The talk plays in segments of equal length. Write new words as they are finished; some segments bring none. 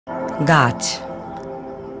গাছ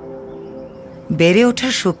বেড়ে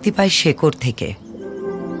ওঠার শক্তি পায় শেকড় থেকে।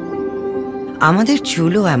 আমাদের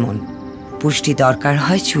চুলও এমন, পুষ্টি দরকার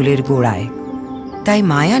হয় চুলের গোড়ায়। তাই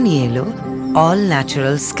মায়া নিয়ে এলো all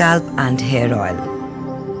natural scalp and hair oil.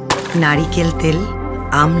 নারিকেল তেল,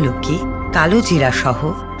 আমলকি, কালো জিরা সহ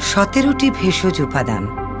 17টি ভেষজ উপাদান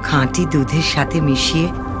খাঁটি দুধের সাথে মিশিয়ে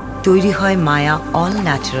তৈরি হয় মায়া all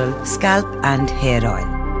natural scalp and hair oil.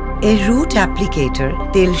 এর রুট অ্যাপ্লিকেটর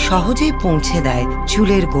তেল সহজেই পৌঁছে দেয়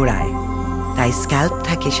চুলের গোড়ায়, তাই স্ক্যাল্প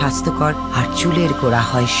থাকে স্বাস্থ্যকর আর চুলের গোড়া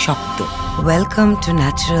হয় শক্ত। Welcome to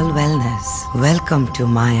natural wellness, welcome to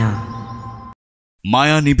মায়া।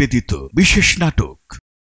 মায়া নিবেদিত বিশেষ নাটক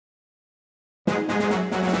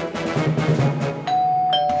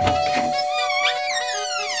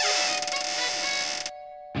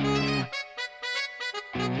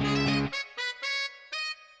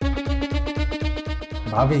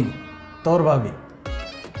ভাবি, তোর ভাবি।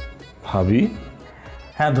 ভাবি?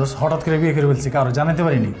 হ্যাঁ দোস্ত, হঠাৎ করে বিয়ে করে বলছি, কারো জানাতে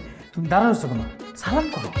পারিনি। তুমি দাঁড়াচ্ছ কেন? সালাম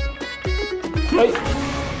করো।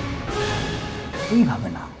 এইভাবে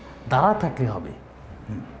না, দাঁড়া থাকলে হবে।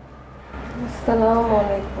 আসসালামু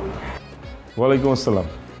আলাইকুম। ওয়ালাইকুম আসসালাম।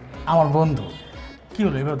 আমার বন্ধু। কি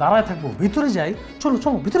হলো, এবার দাঁড়ায় থাকবো? ভিতরে যাই। চলো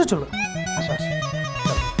চলো, ভিতরে চলো। আসো আসো।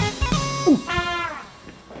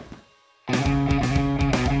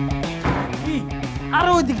 কি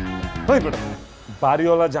আরে ওইদিকে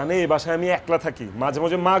বাড়িওয়ালা জানে এই বাসায় আমি একলা থাকি, মাঝে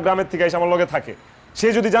মাঝে মা গ্রামের থেকে এসে আমার লগে থাকে। সে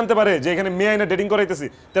যদি জানতে পারে যে এখানে মেয়ে আইনা ডেটিং করাইতেছি,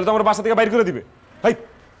 তাহলে তো আমার বাসা থেকে বাইর করে দিবে। হাই,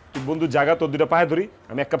 তুই বন্ধু জায়গা, তোর দুটা পায়ে ধরি,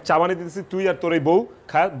 আমি এক কাপ চা বানিয়ে দিতেছি, তুই আর তোর এই বউ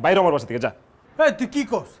খা বাইরে আমার বাসা থেকে যা। এই তুই কি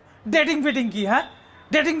করস? ডেটিং ফেটিং কি? হ্যাঁ,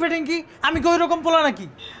 ডেটিং ফেটিং কি? আমি কি ওই রকম পোলা নাকি?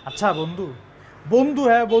 আচ্ছা বন্ধু, বন্ধু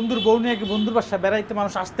হ্যাঁ, বন্ধুর বউ নিয়ে কি বন্ধুর বাসায় বেড়াইতে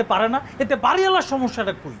মানুষ আসতে পারে না? এতে বাড়িওয়ালার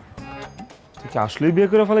সমস্যাটা কই? তুই কি আসলেই বিয়ে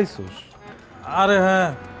করে ফেলাইছিস? আরে হ্যাঁ,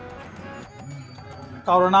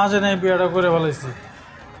 কারো না জেনে বিয়েটা করে ফেলাইছি।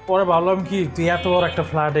 পরে ভাবলাম কি, তুই এত বড় একটা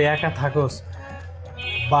ফ্ল্যাটে একা থাকস,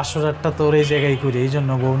 বাসরাতটা তোর এই জায়গায় করি, এই জন্য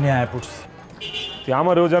বউ নিয়ে আয় পড়ছি। তুই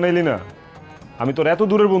আমারও জানাইলি না? আমি তোর এত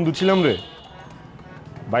দূরের বন্ধু ছিলাম রে।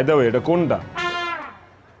 বাই দা ওয়ে, এটা কোনটা?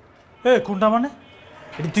 এ কোনটা মানে?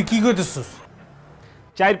 এটা তুই কি কইতেছিস?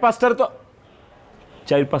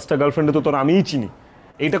 4-5টা গার্লফ্রেন্ডে তো তোর আমিই চিনি।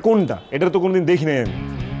 এইটা কোনটা? এটা তো কোনোদিন দেখি নাই আমি।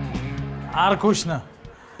 আর কইস না,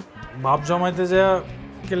 ভাব জমাইতে যা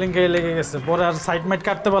কেলেঙ্কারি লেগে গেছে। পরে আর সাইড মাইট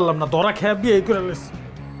কাটতে পারলাম না, ধরা খেয়ে বিয়ে করে লেছি।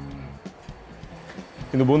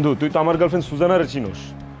 কিন্তু বন্ধু, তুই তো আমার গার্লফ্রেন্ড সুজানারে চিনোস।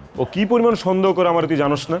 ও কি পরিমাণ সন্দেহ করে আমার, তুই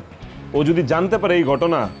জানোস না? ও যদি জানতে পারে এই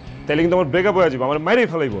ঘটনা, তাহলে কিন্তু আমার ব্রেকআপ হয়ে যাবে, আমার মাইরেই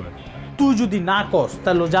ফেলাইব। তুই যদি না কস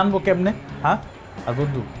তাহলে জানবো কেমনে? হ্যাঁ, আর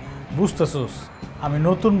বন্ধু বুঝতেছোস, আমি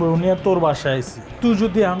নতুন বউ নিয়ে তোর বাসায় আইছি। তুই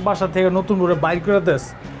যদি আমার বাসা থেকে নতুন বউরে বাইর করে দেস,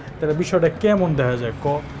 তাহলে বিষয়টা কেমন দেখা যায় ক?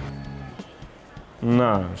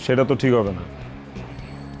 না, সেটা তো ঠিক হবে না।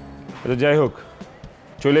 যাই হোক,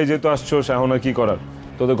 চলে যেহেতু আসছোস, এখন আর কি করার?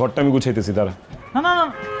 তোদের ঘরটা আমি গুছাইতেছি, তারা। না না না,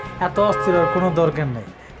 এত অস্থির কোনো দরকার নেই।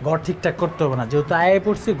 ঘর ঠিকঠাক করতে হবে না, যেহেতু আয়ে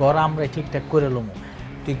পড়ছি, ঘর আমরা ঠিকঠাক করে লমো।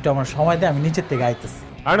 তুই একটু আমার সময় দে, আমি নিচের থেকে আইতেছি।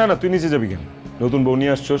 আর না না, তুই নিচে যাবি কেন? নতুন বউ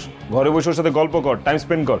নিয়ে আসছোস, ঘরে বসে ওর সাথে গল্প কর, টাইম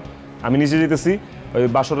স্পেন্ড কর। আমি নিচে যেতেছি, ওই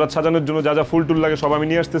বাসর রাত সাজানোর জন্য যা যা ফুল টুল লাগে সব আমি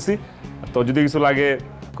নিয়ে আসতেছি। আর তোর যদি কিছু লাগে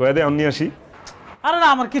কয়ে দে, আমি নিয়ে আসি। আরে না,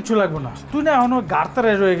 আমার কিচ্ছু লাগবে না। তুই না এখনো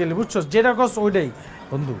গাড়তারে রয়ে গেলি, বুঝছো? যেটা কস ওইটাই।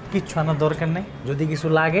 বন্ধু, কিচ্ছু আনার দরকার নেই। যদি কিছু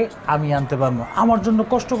লাগে আমি আনতে পারবো, আমার জন্য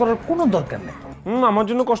কষ্ট করার কোনো দরকার নেই। আমার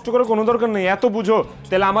জন্য কষ্ট করার কোনো দরকার নেই, এত বুঝো।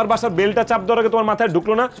 তাহলে আমার বাসার বেলটা চাপ দেওয়ার আগে তোমার মাথায়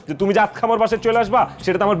ঢুকলো না যে তুমি যে আজকে আমার বাসায় চলে আসবা,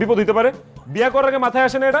 সেটা তো আমার বিপদ হইতে পারে? বিয়ে করার আগে মাথায়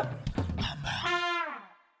আসে না এটা?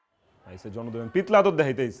 জনদন পিতলা আদর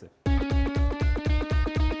দেখাইতে আইছে।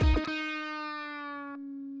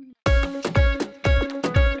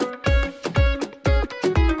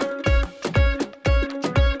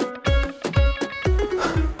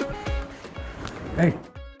 এই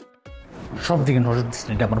সব দিকে নজর দিস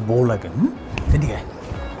না, এটা আমার বউ লাগে। এদিকে আয়,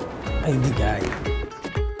 এইদিকে আয়।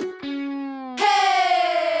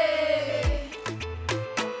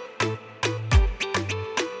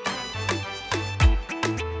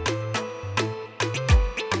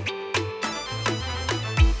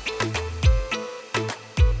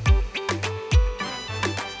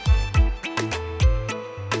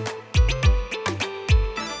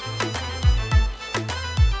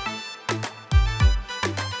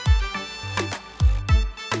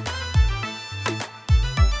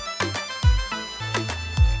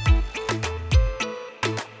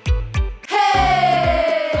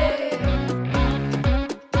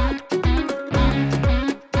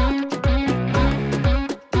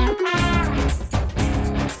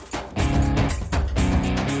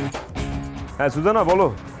 হ্যাঁ সুজানা, বলো।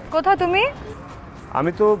 কোথা তুমি?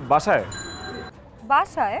 আমি তো বাসায়।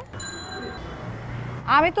 বাসায়?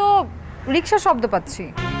 আমি তো রিকশার শব্দ পাচ্ছি।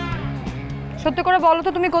 সত্যি করে বলো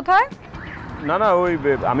তো তুমি কোথায়? না না, ওই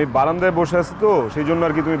আমি বারান্দায় বসে আছি তো, সেই জন্য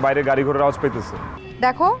আর কি তুমি বাইরে গাড়ি ঘোড়ার আওয়াজ পাইতেছো।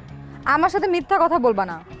 দেখো, আমার সাথে মিথ্যা কথা বলবা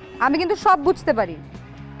না। আমি কিন্তু সব বুঝতে পারি।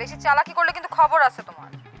 বেশি চালাকি করলে কিন্তু খবর আছে তোমার।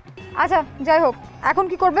 আচ্ছা যাই হোক, এখন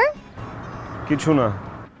কি করবে? কিছু না।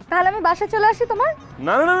 তাহলে আমি বাসায় চলে আসি তোমার?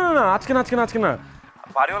 না না না না, আজকে না আজকে না আজকে না।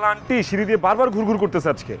 বাড়িওয়ালা আন্টি সিঁড়ি দিয়ে বারবার ঘুরঘুর করতেছে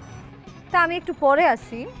আজকে। তা আমি একটু পরে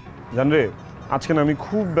আসি। জান রে, আজকে না, আমি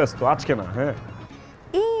খুব ব্যস্ত, আজকে না। হ্যাঁ,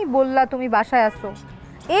 এই বললা তুমি বাসায় আসো,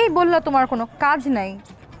 এই বললা তোমার কোনো কাজ নাই,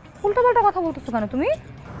 উল্টোপাল্টা কথা বলতেছো কেন তুমি?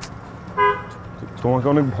 তোমাকে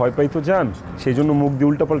অনেক ভয় পাই তো জান, সেই জন্য মুখ দিয়ে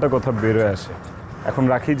উল্টাপাল্টা কথা বের হয়ে আসে। এখন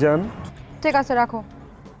রাখি জান। ঠিক আছে রাখো,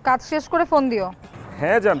 কাজ শেষ করে ফোন দিও।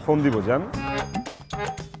 হ্যাঁ জান, ফোন দিব জান।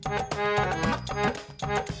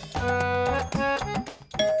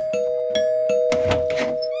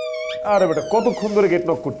 আরে বেটা, কতক্ষণ ধরে গেট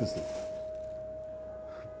নক করতেছি।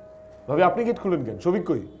 ভাবি আপনি গেট খুলেন কেন? শফিক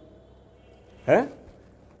কই? হ্যাঁ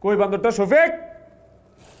কই বান্দরটা? শফিক,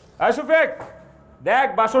 হ্যাঁ শফিক, দেখ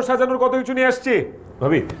বাসর সাজানোর কত কিছু নিয়ে আসছি।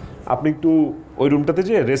 ভাবি আপনি একটু ওই রুমটাতে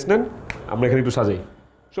যেয়ে রেস্ট নেন, আমরা এখানে একটু সাজাই।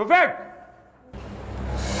 শফিক।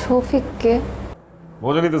 শফিককে?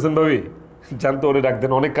 মজা নিতেছেন ভাবি? জান তো, ওরে ডাক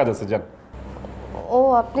দেন, অনেক কাজ আছে জান। ও,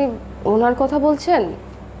 আপনি ওনার কথা বলছেন?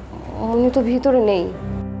 উনি তো ভিতরে নেই।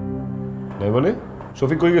 নাই মানে?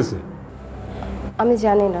 শফিক কই গেছে? আমি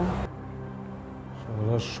জানি না।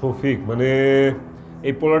 শফিক মানে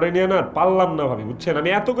এই পোলাটা নিয়ে না পারলাম না ভাবি, বুঝছেন? আমি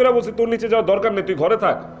এত করে বলছি তোর নিচে যাওয়ার দরকার নেই, তুই ঘরে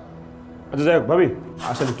থাক। আচ্ছা যাই হোক ভাবি,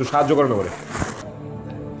 আসেন একটু সাহায্য করেন আমারে।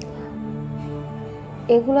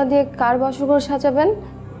 এগুলা দিয়ে কার বাসরঘর সাজাবেন?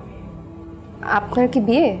 আপনার কি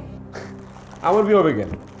বিয়ে? আমার বিয়ে হবে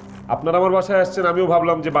কেন? আপনারা আমার বাসায় আসছেন, আমিও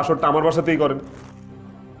ভাবলাম যে বাসরটা আমার বাসাতেই করেন।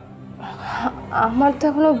 আমার তো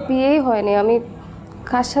এখনো বিয়েই হয়নি, আমি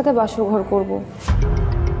কার সাথে বাসরঘর করব?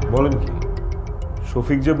 বলেন কি?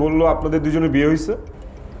 শফিক যে বললো আপনাদের দুজনে বিয়ে হয়েছে?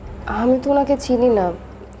 আমি তো ওনাকে চিনি না,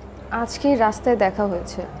 আজকেই রাস্তায় দেখা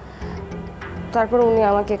হয়েছে, তারপর উনি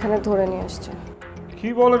আমাকে এখানে ধরে নিয়ে আসছেন। কি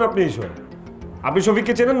বলেন আপনি এইসব? আপনি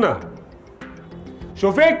শফিককে চেনেন না?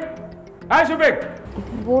 শফিক, হ্যাঁ শফিক।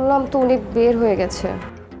 বললাম তো উনি বের হয়ে গেছে।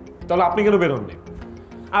 তাহলে আপনি কেন বের হননি?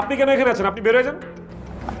 আপনি কেন এখানে আছেন? আপনি বের হয়ে যান।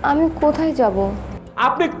 আমি কোথায় যাব?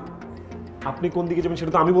 আপনি আপনি কোন দিকে যাবেন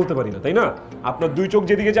সেটা তো আমি বলতে পারি না, তাই না? আপনার দুই চোখ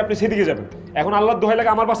যেদিকে যায় আপনি সেদিকে যাবেন। এখন আল্লাহর দোহাই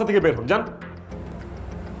লাগে আমার বাসা থেকে বের হন, যান।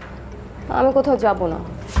 আমি কোথাও যাব না।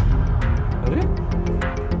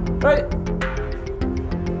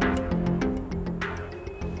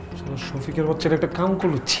 শফিকের বাচ্চার একটা কাম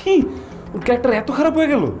করলো, ছি, ওর ক্যারেক্টার এত খারাপ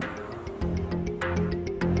হয়ে গেল।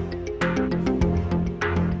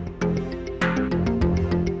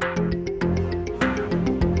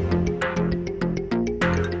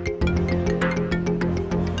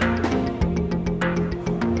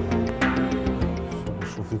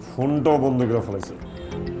 ফোনটাও বন্ধ করে ফেলাইছে।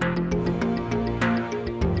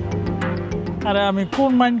 আরে আমি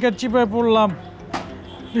কোন মাইন্ডকে চিপায় পড়লাম,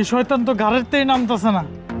 এই শয়তান তো ঘাড়ের তেই নামতেছে না।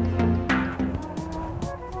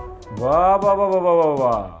 বাহ বাহ বাহ বাহ বাহ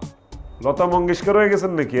বাহ, লতা মঙ্গেশকর হয়ে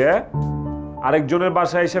গেছেন নাকি? আরেকজনের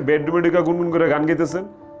বাসায় এসে বেডরুমে ঢুকে গুনগুন করে গান গাইতেছেন।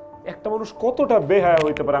 একটা মানুষ কতটা বেহায়া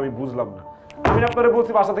হইতে পারে আমি বুঝলাম না। আমি আপনারে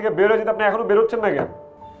বলছি বাসা থেকে বের হয়ে যেতে, আপনি এখনো বেরোচ্ছেন না কেন?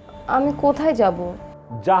 আমি কোথায় যাব?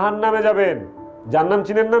 জাহান্নামে যাবেন। জান্নাম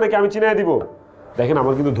চিনেন না নাকি আমি চিনাই দিব? দেখেন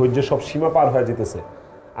আমার কিন্তু ধৈর্যের সব সীমা পার হয়ে যেতেছে।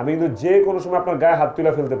 আমি কিন্তু যে কোনো সময় আপনার গায়ে হাত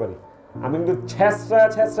তুলে ফেলতে পারি। আমি কিন্তু ছেঁচড়া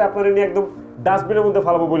ছেঁচড়া আপনার নিয়ে একদম ডাস্টবিনের মধ্যে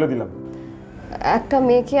ফালাবো বলে দিলাম। একটা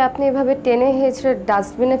মেয়েকে আপনি এভাবে টেনে হেঁচড়ে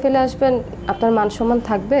ডাস্টবিনে ফেলে আসবেন, আপনার মান সম্মান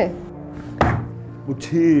থাকবে?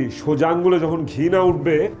 বুঝছি, সোজা আঙ্গুলে যখন ঘি না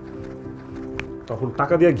উঠবে তখন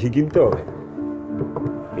টাকা দিয়ে ঘি কিনতে হবে।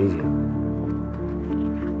 এই যে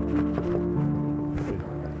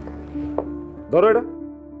ধরো, এটা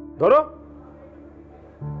ধরো,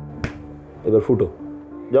 এবার ফুটো,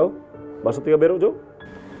 যাও বাসা থেকে বেরো, যাও।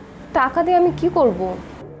 টাকা দিয়ে আমি কি করব?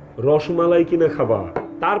 রসমালাই কিনে খাবা,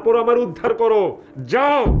 তারপর আমার উদ্ধার করো,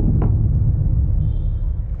 যাও।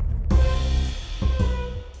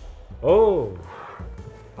 ও,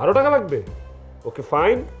 আরো টাকা লাগবে? ওকে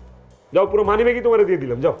ফাইন, যাও, পুরো মানি ব্যাগই তোমারে দিয়ে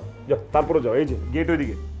দিলাম, যাও যাও, তারপরে যাও। এই যে গেট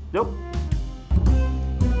ওইদিকে, যাও।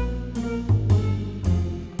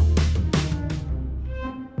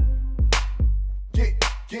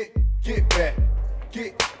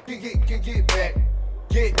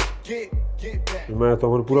 মায়া তো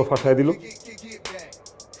আমার পুরো ফাঁসায় দিল।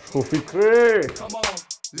 শফিক রে,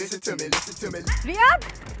 রিয়াদ,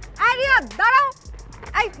 এই রিয়াদ দাঁড়াও।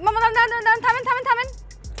 এই মামা দাঁড়ান, থামেন থামেন থামেন।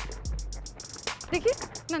 দেখি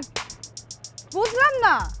বুঝলাম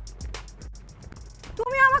না,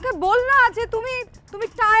 তুমি আমাকে বললা যে তুমি তুমি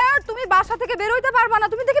টায়ার্ড, তুমি বাসা থেকে বের হইতে পারবা না,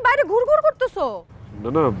 তুমি দেখি বাইরে ঘুরঘুর করতেছো। না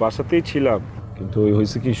না, বাসাতেই ছিলাম, কিন্তু ওই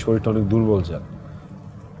হয়েছে কি শরীরটা অনেক দুর্বল যা,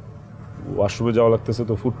 ওয়াশরুমে যাওয়া লাগতেছে,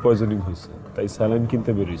 তো ফুড পয়জনিং হয়েছে, তাই স্যালাইন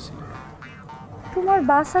কিনতে বেরিয়েছি। তোমার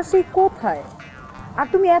বাসা সেই কোথায়, আর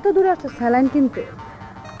তুমি এত দূরে আসছো স্যালাইন কিনতে?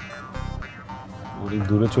 অনেক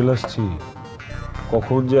দূরে চলে আসছি,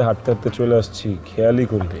 কখন যে হাঁটতে হাঁটতে চলে আসছি খেয়ালই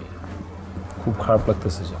করি নাই, খুব খারাপ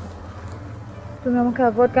লাগতেছে যা। তুমি আমাকে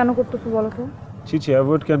অ্যাভয়েড কেন করতেছো বলো তো? ছি,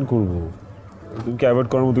 অ্যাভয়েড কেন করবো? তুমি কি অ্যাভয়েড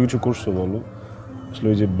করার মতো কিছু করছো বলো? আসলে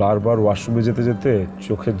ওই যে বারবার ওয়াশরুমে যেতে যেতে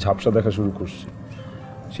চোখের ঝাপসা দেখা শুরু করছি,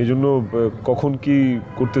 সেই জন্য কখন কি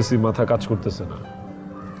করতেছি মাথা কাজ করতেছে না।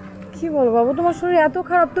 কি বলো বাবু, তোমার শরীর এত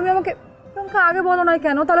খারাপ, তুমি আমাকে আগে বলো না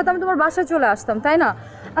কেন? তাহলে তো আমি তোমার বাসায় চলে আসতাম, তাই না?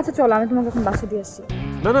 আচ্ছা চলো, আমি তোমাকে এখন বাসা দিয়ে আসছি।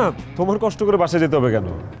 না না, তোমার কষ্ট করে বাসায় যেতে হবে কেন?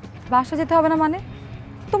 বাসা যেতে হবে না মানে?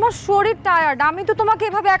 তোমার শরীর টায়ার্ড, আমি তো তোমাকে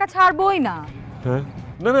এভাবে একা ছাড়বই না। হ্যাঁ,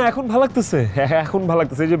 না না, এখন ভালো লাগতেছে, হ্যাঁ এখন ভালো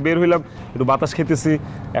লাগতেছে, এই যে বের হইলাম একটু বাতাস খেতেছি,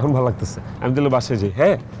 এখন ভালো লাগতেছে, আমি তাহলে বাসায় যাই।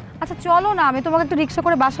 হ্যাঁ আচ্ছা চলো না, আমি তোমাকে একটু রিক্সা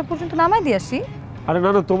করে বাসা পর্যন্ত নামাই দিয়ে আসি। আরে না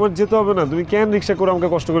না, তোমার যেতে হবে না, তুমি কেন রিক্সা করে আমাকে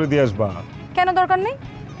কষ্ট করে দিয়ে আসবা? কেন দরকার নেই?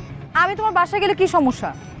 আমি তোমার বাসায় গেলে কি সমস্যা?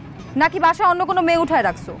 নাকি বাসায় অন্য কোনো মেয়ে উঠায়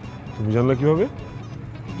রাখছো? তুমি জানলা কিভাবে?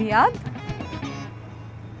 রিয়াদ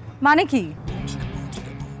মানে কি?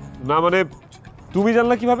 না মানে তুমি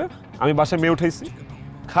জানলা কিভাবে আমি বাসায় মেয়ে উঠাইছি?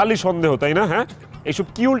 খালি সন্দেহ, তাই না? হ্যাঁ, এইসব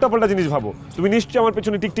কি উল্টাপাল্টা জিনিস ভাবো তুমি। নিশ্চয়ই আমার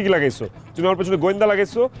পেছনে টিকটিকি লাগাইছো, তুমি আমার পেছনে গোয়েন্দা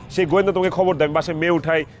লাগাইছো, সেই গোয়েন্দা তোমাকে খবর দেয় আমি বাসায় মেয়ে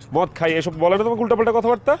উঠাই, মদ খাই, এসব বলে না তোমাকে উল্টাপাল্টা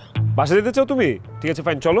কথাবার্তা? বাসায় যেতে চাও তুমি? ঠিক আছে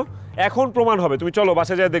ফাইন, চলো, এখন প্রমাণ হবে। তুমি চলো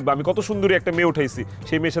বাসায় যাই, দেখবা আমি কত সুন্দরী একটা মেয়ে উঠাইছি,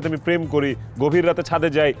 সেই মেয়ের সাথে আমি প্রেম করি, গভীর রাতে ছাদে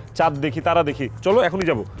যাই, চাঁদ দেখি, তারা দেখি। চলো এখনই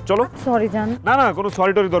যাবো, চলো। সরি জান। না না, কোনো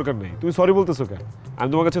সরি টরি দরকার নেই, তুমি সরি বলতেছো কেন? আমি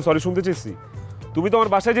তোমার কাছে সরি শুনতে চেয়েছি? তুমি তো আমার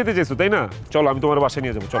বাসায় যেতে চেয়েছো, তাই না? চলো আমি তোমার বাসায়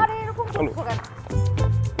নিয়ে যাবো, চলো চলো।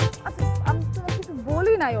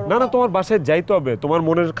 না না, তোমার বাসায় যাইতে হবে, তোমার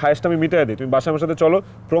মনের খায়েশটা আমি মিটাই দিই, তুমি বাসায় আমার সাথে চলো,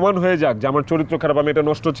 প্রমাণ হয়ে যাক যে আমার চরিত্র খারাপ, আমি এটা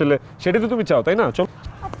নষ্ট ছেলে, সেটাই তো তুমি চাও, তাই না? চলো।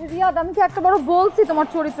 আচ্ছা রিয়াদ, আমি কি একটা বড় বলছি তোমার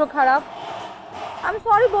চরিত্র খারাপ? আমি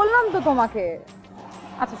সরি বললাম তো তোমাকে।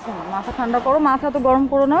 আচ্ছা শোনো, মাথা ঠান্ডা করো, মাথা তো গরম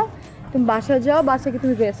করো না, তুমি বাসায় যাও, বাসায় কি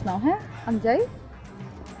তুমি রেস্ট নাও। হ্যাঁ আমি যাই।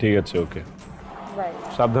 ঠিক আছে, ওকে, বাই।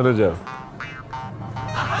 সাবধানে যাও।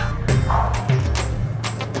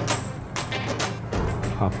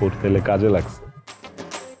 হাফুর তেলে কাজে লাগছে।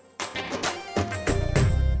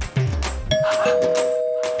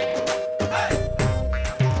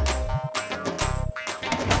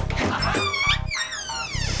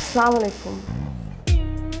 আসসালামু আলাইকুম।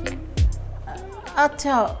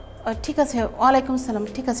 আচ্ছা ঠিক আছে, ওয়ালাইকুম সালাম।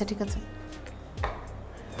 ঠিক আছে ঠিক আছে।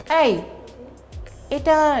 এই,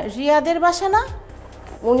 এটা রিয়াদের বাসা না?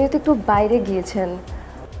 উনি তো একটু বাইরে গিয়েছেন।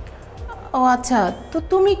 ও আচ্ছা, তো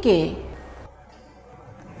তুমি কে?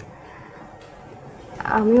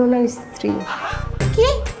 আমি ওনার স্ত্রী। কি,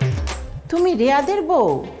 তুমি রিয়াদের বউ?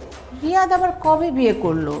 রিয়াদ আবার কবে বিয়ে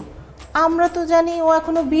করলো? আমরা তো জানি ও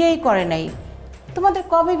এখনো বিয়েই করে নাই। তোমাদের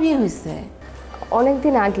কবে বিয়ে হয়েছে? অনেক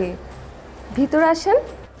দিন আগে। ভিতরে আসেন।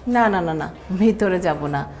 না না না না, ভিতরে যাব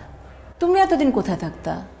না। তুমি এতদিন কোথায়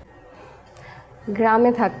থাকতা?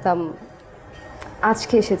 গ্রামে থাকতাম,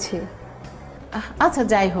 আজকে এসেছি। আচ্ছা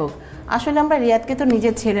যাই হোক, আসলে আমরা রিয়াদকে তো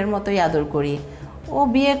নিজের ছেলের মতোই আদর করি। ও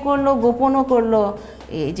বিয়ে করলো, গোপনও করলো,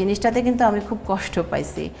 এই জিনিসটাতে কিন্তু আমি খুব কষ্ট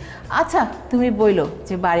পাইছি। আচ্ছা তুমি বইলো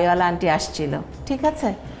যে বাড়িওয়ালা আন্টি আসছিল, ঠিক আছে?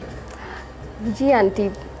 জি আন্টি,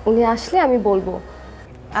 উনি আসলে আমি বলবো।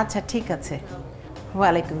 আচ্ছা ঠিক আছে,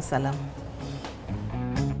 ওয়ালাইকুম সালাম।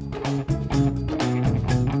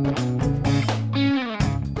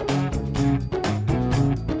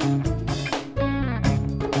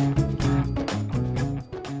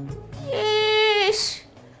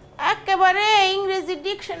 একেবারে ইংরেজি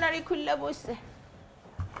ডিকশনারি খুললে বসছে।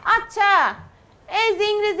 আচ্ছা, এই যে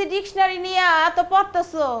ইংরেজি ডিকশনারি নিয়ে এত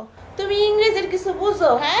পড়তেছো, তুমি ইংরেজির কিছু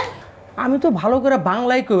বুঝো? হ্যাঁ, আমি তো ভালো করে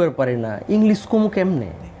বাংলায় কইবার পারি না, ইংলিশ কমু কেমনে?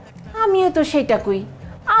 আমিও তো সেটা কই।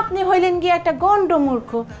 আপনি হইলেন গিয়ে একটা গন্ডমূর্খ,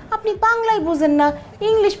 আপনি বাংলায় বুঝেন না,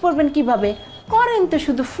 ইংলিশ পড়বেন কিভাবে? করেন তো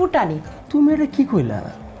শুধু ফুটানি। তুমি এটা কি কইলা?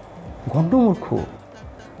 গন্ডমূর্খ?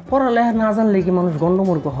 পড়ালেখা না জানলে কি মানুষ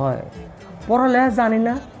গন্ডমূর্খ হয়? পড়ালেখা জানি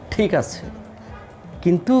না ঠিক আছে,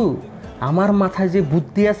 কিন্তু আমার মাথায় যে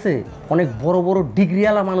বুদ্ধি আছে, অনেক বড় বড়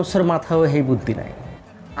ডিগ্রিওয়ালা মানুষের মাথায়ও এই বুদ্ধি নাই।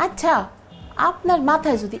 আচ্ছা, আপনার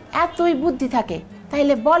মাথায় যদি এতই বুদ্ধি থাকে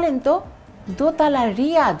তাহলে বলেন তো, দোতলা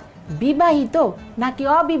রিয়াদ বিবাহিত নাকি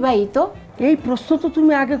অবিবাহিত? এই প্রশ্ন তো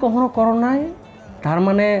তুমি আগে কখনো করো নাই। তার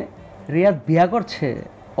মানে রিয়াদ বিয়া করছে,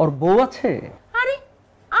 ওর বউ আছে? আরে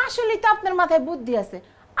আসলে তো আপনার মাথায় বুদ্ধি আছে,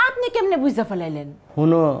 আপনি কেমনে বুঝে ফেলাইলেন?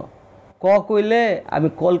 শুনো, ক কইলে আমি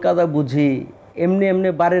কলকাতা বুঝি, এমনি এমনি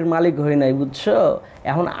বাড়ির মালিক হই নাই বুঝছো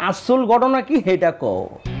এখন আসল ঘটনা কি সেটা কও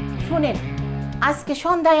শুনেন আজকে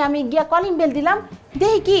সন্ধ্যায় আমি গিয়া কলিং বেল দিলাম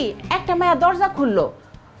দেখি কি একটা মায়া দরজা খুললো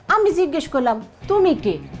আমি জিজ্ঞেস করলাম তুমি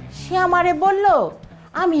কে সে আমারে বলল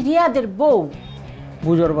আমি রিয়াদের বউ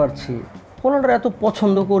বুঝতে পারছি পোলাটা এত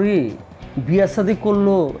পছন্দ করি বিয়া শাদি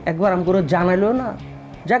করলো একবার আম করে জানাইলো না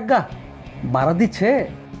যাজ্ঞা ভাড়া দিচ্ছে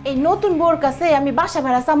এই নতুন বউর কাছে আমি বাসা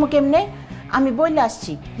ভাড়া চামু কেমনে আমি বললে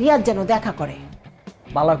আসছি রিয়াদ যেন দেখা করে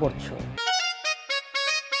বালা করছো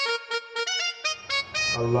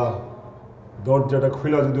আল্লাহ দরজাটা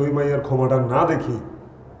খুলে যদি ওই মাইয়ার ক্ষমাটা না দেখি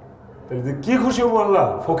তাহলে যে কি খুশি হবো আল্লাহ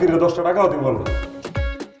ফকিরের 10টা টাকাও দিব আল্লাহ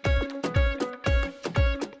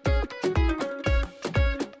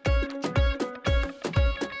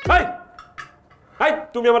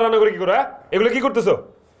তুমি আমার রান্না করে কি করো এগুলো কি করতেছো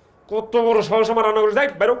কত বড় সাহস আমার রান্না করে যাই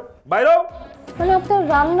বাইরো বাইরো মানে আপনার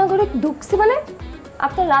রান্নাঘরে ঢুকছি মানে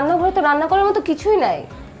আপনার রান্নাঘরে তো রান্না করার মতো কিছুই নাই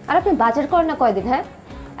আর আপনি বাজার করেন না কয়দিন হ্যাঁ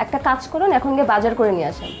একটা কাজ করুন এখন গিয়ে বাজার করে নিয়ে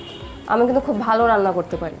আসেন আমি কিন্তু খুব ভালো রান্না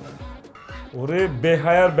করতে পারি ওরে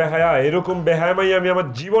বেহায়ার বেহায়া এরকম বেহায়া মাই আমি আমার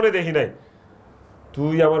জীবনে দেখি নাই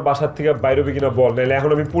তুই আমার বাসার থেকে বাইরে হবি কিনা বল নাইলে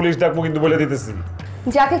এখন আমি পুলিশ ডাকবো কিন্তু বলে দিতেছি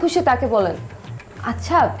যাকে খুশি তাকে বলেন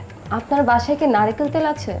আচ্ছা আপনার বাসায় কি নারকেল তেল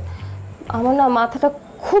আছে আমার না মাথাটা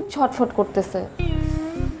খুব ছটফট করতেছে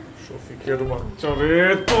শফিকের বাচ্চা রে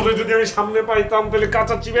তোরে যদি আমি সামনে পাইতাম তাহলে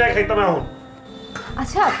কাঁচা চিবে খাইতাম এখন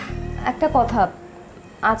আচ্ছা একটা কথা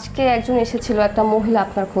আজকে একজন এসেছিল একটা মহিলা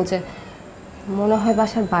আপনার খোঁজে মনে হয়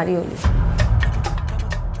বাসার বাড়িওয়ালি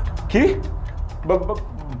কি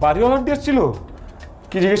বাড়িওয়ালা আন্টি আসছিল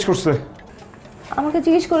কি জিজ্ঞেস করছে আমাকে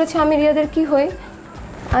জিজ্ঞেস করেছে আমি রিয়াদের কি হই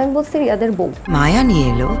আমি বলছি রিয়াদের বউ মায়া নিয়ে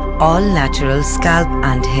এলো all natural scalp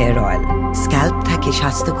and hair oil scalp থাকে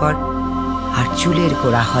স্বাস্থ্যকর আর চুলের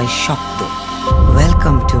গোড়া হয় শক্ত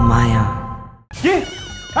ওয়েলকাম টু মায়া কি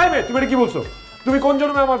হাই মে তুমি এটা কি বলছো তুমি কোন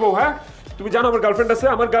জন্মে আমার বউ হ্যাঁ তুমি জানো আমার গার্লফ্রেন্ড আছে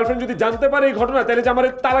আমার গার্লফ্রেন্ড যদি জানতে পারে এই ঘটনা তাহলে যে আমার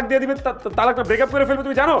তালাক দিয়ে দিবে তালাকটা ব্রেকআপ করে ফেলবে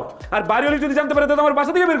তুমি জানো আর বাড়িওয়ালি যদি জানতে পারে তাহলে আমার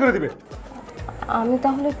বাসা থেকে বের করে দিবে আমি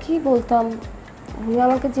তাহলে কি বলতাম উনি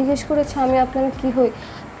আমাকে জিজ্ঞেস করেছে আমি আপনার কি হই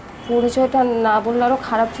পরিচয়টা না বললে আরো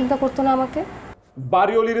খারাপ চিন্তা করতো না আমাকে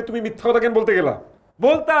বাড়িওয়ালিরে তুমি মিথ্যা কথা কেন বলতে গেলা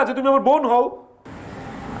বলতা যে তুমি আমার বোন হও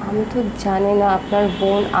আমি তো জানি না আপনার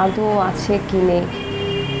বোন আদৌ আছে কি নেই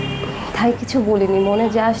তাই কিছু বলিনি মনে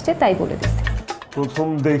যা আসছে তাই বলে দিচ্ছি প্রথম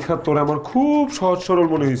দেখা তোর আমার খুব সহজ সরল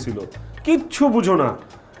মনে হয়েছিল কিচ্ছু বুঝো না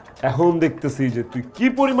এখন দেখতেছি যে তুই কি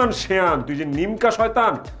পরিমাণ শেয়ান তুই যে নিমকা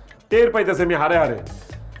শয়তান টের পাইতেছে আমি হারে হারে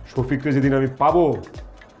শফিকরে যেদিন আমি পাবো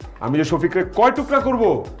আমি যে শফিকরে কয় টুকরা করব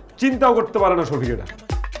চিন্তাও করতে পারে না শফিকেরা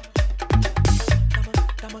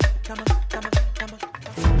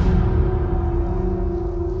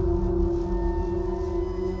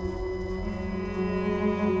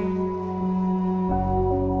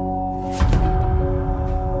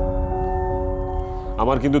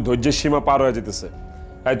আমার কিন্তু ধৈর্যের সীমা পার হয়ে যেতেছে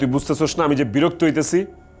তাই তুই বুঝতেছস না আমি যে বিরক্ত হইতেছি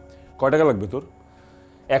কয় টাকা লাগবে তোর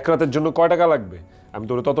এক রাতের জন্য কয় টাকা লাগবে আমি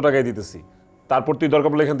তোর তত টাকাই দিতেছি তারপর তুই দরকার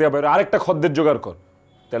পড়লে এখান থেকে বাইরে আরেকটা খদ্দের জোগাড় কর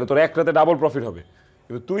তাহলে তোর এক রাতে ডাবল প্রফিট হবে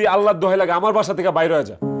কিন্তু তুই আল্লাহর দোহাই লাগে আমার বাসা থেকে বাইরে হয়ে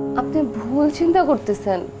যা আপনি ভুল চিন্তা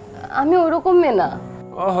করতেছেন আমি ওরকম মেয়ে না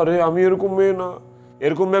আরে আমি এরকম মেয়ে না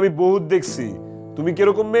এরকম মেয়ে আমি বহুত দেখছি তুমি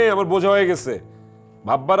কিরকম মেয়ে আমার বোঝা হয়ে গেছে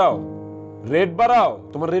ভাব বাড়াও রেট বাড়াও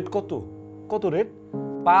তোমার রেট কত কত রেট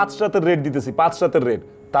 5 রাতের রেট দিতেছি 5 রাতের রেট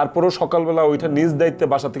তারপরও সকালবেলা ওইটা নিজ দায়িত্বে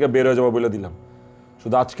বাসা থেকে বের হয়ে যাবো বলে দিলাম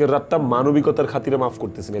শুধু আজকের রাতটা মানবিকতার খাতিরে মাফ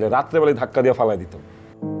করতেছি না রাত্রেবেলায় ধাক্কা দিয়ে ফালাই দিতাম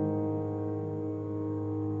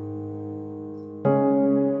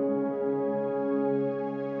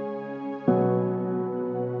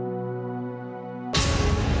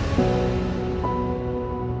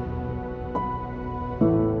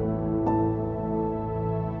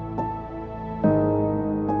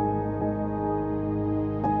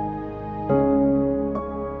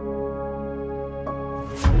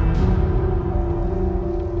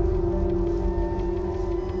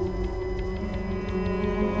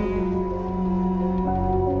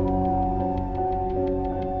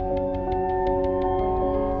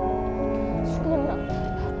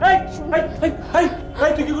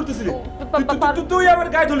তুই আমার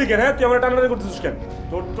গায়ে ধরলি কেন তুই আমার টানাটানি করতেছিস কেন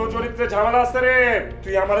তোর তো চরিত্রে ঝামেলা আছে রে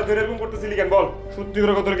তুই আমার ধরে এরকম করতেছিলি কেন বল সত্যি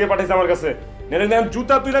করে কত কে পাঠাইছে আমার কাছে নেন নেন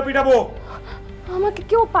জুতা তুইলা পিটাবো আমাকে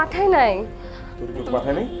কেউ পাঠায় নাই তোর কেউ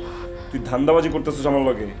পাঠায় নাই তুই ধান্দাবাজি করতেছিস আমার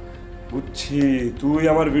লগে বুঝছি তুই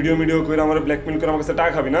আমার ভিডিও করে আমার ব্ল্যাকমেল করে আমার কাছে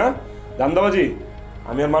টাকা খাবি না ধান্দাবাজি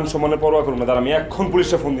আমি আর মান সম্মানের পরোয়া করব না দাঁড়া আমি এখন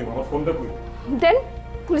পুলিশে ফোন দিব আমার ফোনটা কই দেন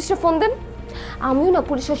পুলিশে ফোন দেন আমিও না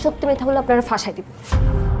পুলিশের সত্যি মিথ্যা বলে আপনারা ফাঁসাই দিব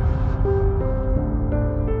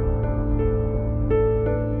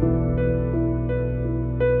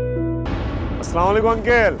আসসালামু আলাইকুম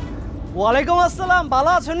আঙ্কেল। ওয়ালাইকুম আসসালাম, ভালো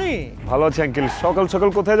আছো নি? ভালো আছি আঙ্কেল। সকাল সকাল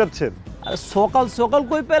কোথায় যাচ্ছেন? সকাল সকাল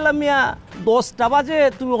কই পেলাম মিয়া, 10টা বাজে,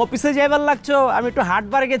 তুমি অফিসে যাইবার লাগছো। আমি একটু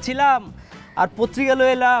হাটবারে গেছিলাম আর পত্রিকা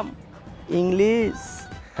লয়ে এলাম ইংলিশ।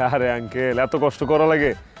 আরে আঙ্কেল, এত কষ্ট করা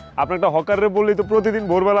লাগে? আপনি একটা হকারে বললেই তো প্রতিদিন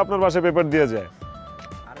ভোরবেলা আপনার বাসায় পেপার দিয়ে যায়।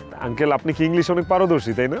 আঙ্কেল, আপনি কি ইংলিশ অনেক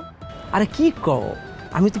পারদর্শী, তাই না? আরে কি কও,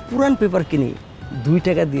 আমি তো পুরান পেপার কিনি 2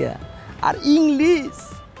 টাকা দিয়া। আর ইংলিশ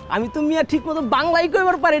আমি তো মিয়া ঠিক মতো বাংলাই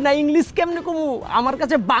কইবার পারি না, ইংলিশ কেমনে কমু? আমার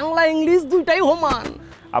কাছে বাংলা ইংলিশ দুইটাই সমান।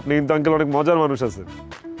 আপনি কিন্তু আঙ্কেল অনেক মজার মানুষ আছেন।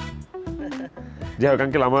 যাই হোক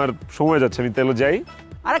আঙ্কেল, আমার সময় যাচ্ছে, আমি তাহলে যাই।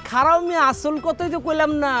 আরে খারাপ মিয়া, আসল কথাই তো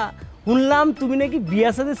কইলাম না। শুনলাম তুমি নাকি বিয়া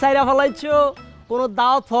সাথে সাইরা ফেলাইছো, কোনো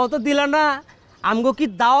দাওয়াত ফাওয়াত দিলা না। আমগো কি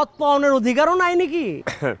দাওয়াত পাওয়ানোর অধিকারও নাই নাকি?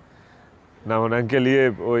 না মানে আঙ্কেল,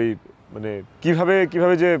 ওই মানে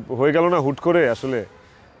কিভাবে যে হয়ে গেল না হুট করে, আসলে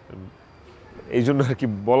এই জন্য আর কি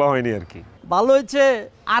বলা হয়নি আর কি। ভালো হয়েছে,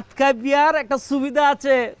 আটকায় বিয়ার একটা সুবিধা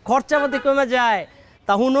আছে, খরচাপাতি কমে যায়।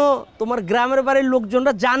 তা হুনো, তোমার গ্রামের বাড়ির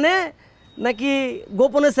লোকজনরা জানে নাকি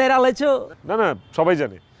গোপনে সাইরা লাইছো? না না, সবাই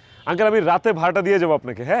জানে। আঙ্কেল, আমি রাতে ভাড়াটা দিয়ে যাবো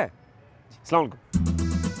আপনাকে। হ্যাঁ, আসসালামু আলাইকুম।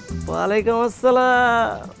 ওয়ালাইকুম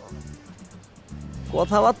আসসালাম।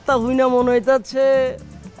 কথাবার্তা হই না মনে হইতাছে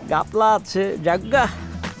গাপলা আছে, জাগা।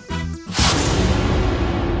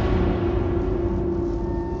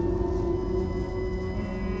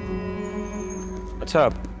 আচ্ছা,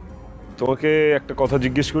 তোমাকে একটা কথা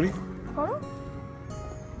জিজ্ঞেস করি।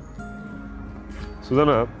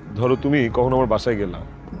 সুজানা, ধরো তুমি কখনো আমার বাসায় গেলা,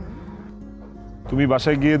 তুমি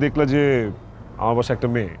বাসায় গিয়ে দেখলা যে আমার বাসায় একটা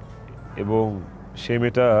মেয়ে, এবং সেই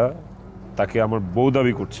মেয়েটা তাকে আমার বউ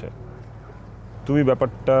দাবি করছে, তুমি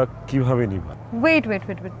ব্যাপারটা কিভাবে নিবা? Wait wait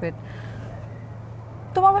wait wait wait,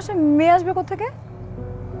 তোমার বাসায় মেয়ে আসবে কোত্থেকে?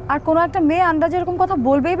 আর কোনো একটা মেয়ে আন্দাজে এরকম কথা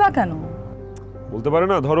বলবেই বা কেন? বলতে পারে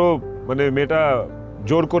না, ধরো মানে মেয়েটা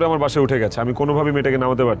জোর করে আমার বাসায় উঠে গেছে, আমি কোনোভাবে মেয়েটাকে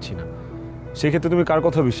নামাতে পারছি না। সেই ক্ষেত্রে তুমি কার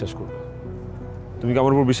কথা বিশ্বাস করবে? তুমি কি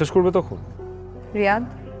আমার উপর বিশ্বাস করবে তখন? রিয়াদ,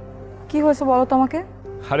 কি হয়েছে বলো তো আমাকে।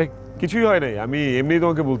 আরে কিছুই হয় নাই, আমি এমনিই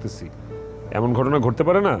তোমাকে বলতেছি। এমন ঘটনা ঘটতে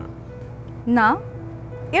পারে না? না,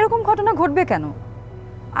 এরকম ঘটনা ঘটবে কেন?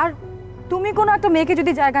 আর তুমি কোনো একটা মেয়েকে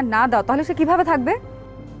যদি জায়গা না দাও, তাহলে সে কিভাবে থাকবে?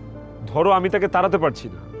 ধরো আমি তাকে তাড়াতে পারছি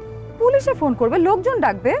না, পুলিশে ফোন করবে, লোকজন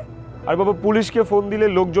ডাকবে। আর বাবা, পুলিশকে ফোন দিলে,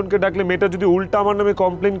 লোকজনকে ডাকলে, মেয়েটা যদি উল্টা আমার নামে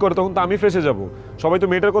কমপ্লেন করে, তখন তো আমি ফেসে যাব। সবাই তো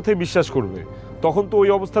মেয়েটার কথাই বিশ্বাস করবে, তখন তো ওই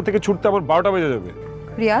অবস্থা থেকে ছুটতে আমার 12টা বেজে যাবে।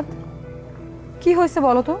 রিয়াদ, কি হয়েছে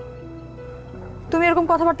বলো তো? তুমি এরকম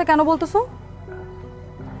কথাবার্তা কেন বলতেছো?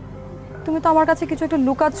 তুমি তো আমার কাছে কিছু একটা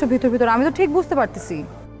লুকাচ্ছ ভিতর ভিতর, আমি তো ঠিক বুঝতে পারতেছি।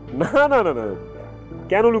 না না না না,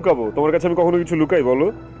 কেন লুকাবো? তোমার কাছে আমি কখনো কিছু লুকাই বলো?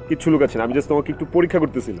 কিচ্ছু লুকাচ্ছি না, আমি জাস্ট তোমাকে একটু পরীক্ষা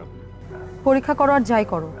করতেছিলাম। পরীক্ষা করো আর যাই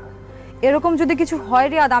করো, এরকম যদি কিছু হয়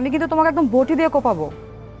রিয়াদ, আমি কিন্তু তোমাকে একদম বটি দিয়ে কোপাবো।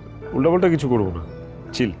 উল্টাপাল্টা কিছু করবো না,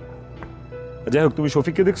 চিল। যাই হোক, তুমি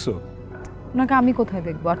শফিককে দেখছো? ওনাকে আমি কোথায়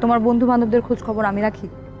দেখবো? আর তোমার বন্ধু বান্ধবদের খোঁজ খবর আমি রাখি।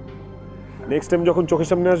 নেক্সট টাইম যখন চোখের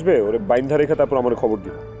সামনে আসবে, ওরে বাইন্ধা রেখে তারপর আমার খবর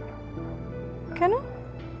দিও। কেন?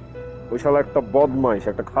 ওই শালা একটা বদমাইশ,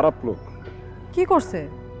 একটা খারাপ লোক। কি করছে?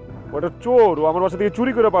 ওটা চোর, ও আমার বাসা থেকে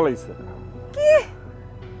চুরি করে পালাইছে। কি?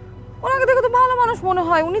 ওনাকে দেখে তো ভালো মানুষ মনে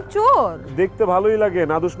হয়, উনি চোর? দেখতে ভালোই লাগে,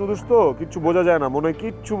 নাদুস নুদুস তো কিচ্ছু বোঝা যায় না, মনে হয়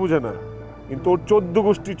কিচ্ছু বুঝে না, কিন্তু ওর 14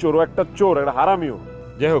 গোষ্ঠী চোর, ও একটা চোর, একটা হারামিও।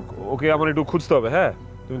 যাই হোক, ওকে আমার একটু খুঁজতে হবে। হ্যাঁ,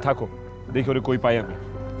 তুমি থাকো, দেখি ওরে কই পাই আমি।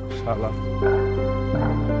 শালা।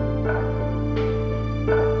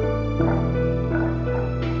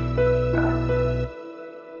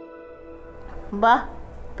 বাহ,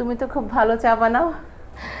 তুমি তো খুব ভালো চা বানাও।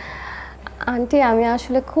 আন্টি, আমি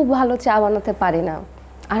আসলে খুব ভালো চা বানাতে পারি না।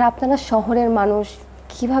 আর আপনারা শহরের মানুষ,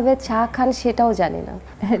 কিভাবে চা খান সেটাও জানি না।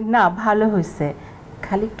 না, ভালো হয়েছে,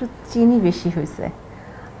 খালি একটু চিনি বেশি হয়েছে।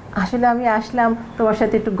 আসলে আমি আসলাম তোমার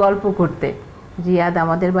সাথে একটু গল্প করতে। রিয়াদ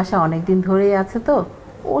আমাদের বাসা অনেক দিন ধরেই আছে, তো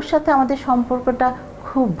ওর সাথে আমাদের সম্পর্কটা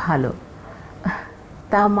খুব ভালো।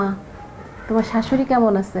 তা মা, তোমার শাশুড়ি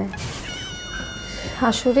কেমন আছে?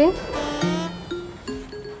 শাশুড়ি?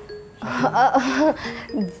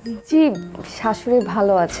 জি, শাশুড়ি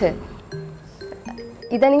ভালো আছে।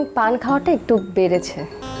 ইদানিং পান খাওয়াটা একটু বেড়েছে।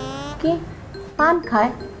 কি পান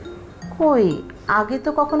খায়? কই, আগে তো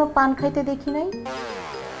কখনো পান খাইতে দেখি নাই।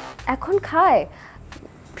 এখন খায়,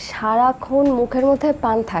 সারাক্ষণ মুখের মধ্যে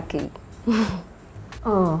পান থাকেই।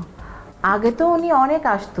 ও, আগে তো উনি অনেক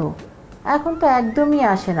আসতো, এখন তো একদমই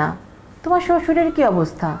আসে না। তোমার শ্বশুরের কি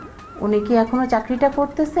অবস্থা? উনি কি এখনো চাকরিটা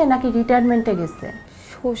করতেছে নাকি রিটায়ারমেন্টে গেছে?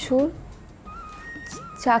 শ্বশুর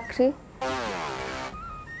চাকরি?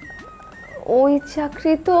 ওই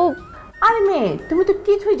চাকরি তো। আরে মেয়ে, তুমি তো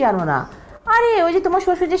কিছুই জানো না। আরে ওই যে তোমার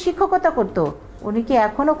শ্বশুর যে শিক্ষকতা করতো, উনি কি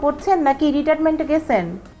এখনো করছেন নাকি রিটায়ারমেন্টে গেছেন?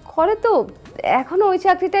 করে তো, এখনো ওই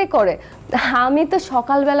চাকরিটাই করে। আমি তো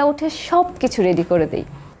সকালবেলা উঠে সব কিছু রেডি করে দিই।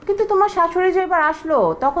 কিন্তু তোমার শাশুড়ি যে এবার আসলো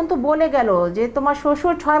তখন তো বলে গেল যে তোমার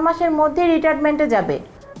শ্বশুর 6 মাসের মধ্যে রিটায়ারমেন্টে যাবে।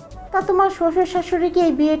 তা তোমার শ্বশুর শাশুড়ি কি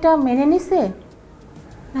এই বিয়েটা মেনে নিছে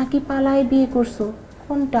নাকি পালায় বিয়ে করছো,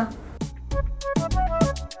 কোনটা?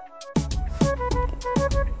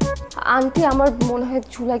 আন্টি আমার মনে হয়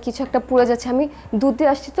চুলায় কিছু একটা পুড়ে যাচ্ছে, আমি দুধ দিয়ে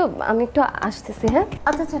আসছি তো, আমি একটু আসতেছি। হ্যাঁ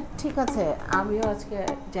আচ্ছা আচ্ছা ঠিক আছে, আমিও আজকে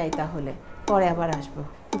যাই তাহলে, পরে আবার আসবো।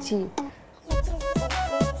 জি।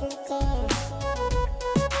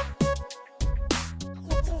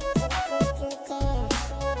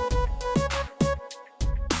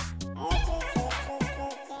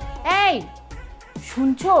 এই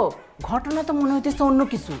শুনছো, ঘটনা তো মনে হইতেছে অন্য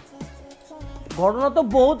কিছু। ঘটনা তো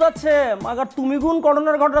বহুত আছে, মাগার তুমি কোন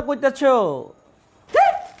ঘটনার ঘটনা কইতেছো?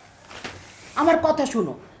 আমার কথা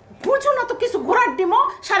শুনো, বুঝো না তো কিছু ঘোড়ার ডিমও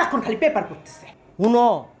সারাক্ষণ খালি পেপার পড়তেছে। শুনো,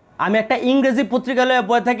 আমি একটা ইংরেজি পত্রিকালয়ে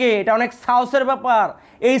বই থাকি, এটা অনেক সাহসের ব্যাপার।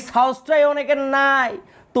 এই সাহসটাই অনেকের নাই।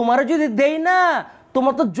 তোমারও যদি দেই না,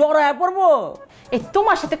 তোমার তো জ্বর হয়ে পড়বো। এই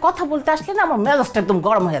তোমার সাথে কথা বলতে আসলে না আমার মেজাজটা একদম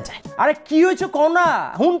গরম হয়ে যায়। আরে কি হয়েছে কও না,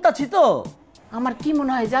 শুনতাছি তো। আমার কি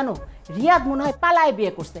মনে হয় জানো, রিয়াদ মনে হয় পালায়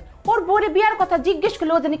বিয়ে করছে। ওর বউরে বিয়ার কথা জিজ্ঞেস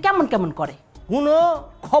করলে ও জানি কেমন কেমন করে। শুনো,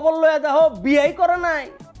 খবর লয়ে দেখো বিয়েই করে নাই।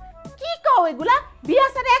 কি কও এগুলা? বিয়া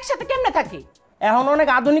সাথে একসাথে কেমনে থাকে? এখন অনেক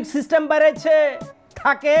আধুনিক সিস্টেম বেড়েছে,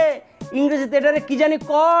 থাকে। ইংরেজিতে এটারে কি জানি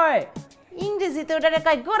কয়, ইংরেজিতে ওটারে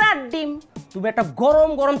কয় ঘোড়ার ডিম। তুমি একটা গরম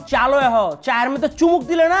গরম চালো হও, চায়ের মধ্যে চুমুক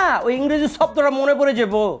দিলে না ওই ইংরেজি শব্দটা মনে পড়ে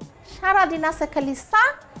যাবো। সারাদিন আছে খালি চা,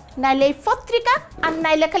 নাইলে এই পত্রিকা, আর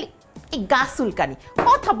নাইলে খালি এই গা চুলকানি,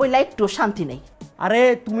 কথা বললে একটু শান্তি নেই। আরে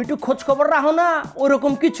তুমি একটু খোঁজ খবর রাখো না,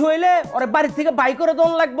 ওইরকম কিছু হইলে ওরে বাড়ি থেকে বাই করে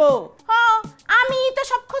দন লাগবো। হ্যাঁ, আমি তো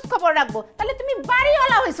সব খোঁজ খবর রাখবো। তাহলে তুমি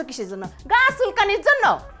বাড়িওয়ালা হয়েছো কিসের জন্য? গা চুলকানির জন্য?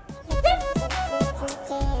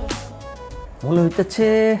 মনে হইতেছে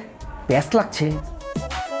প্যাস লাগছে।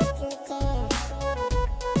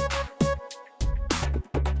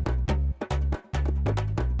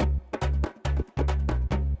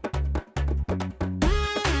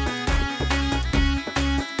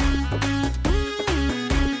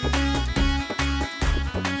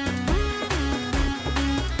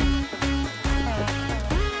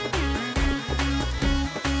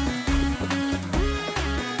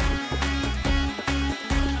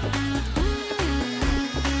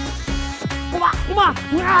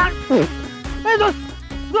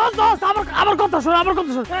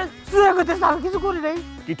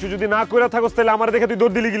 কিছু যদি না করে থাকস তাহলে আমার দেখে তুই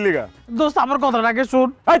দৌড় দিলি গিল্লিগা। দোস্ত আমার কথাটা আগে শোন।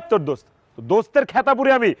 তোর দোস্তের খেতা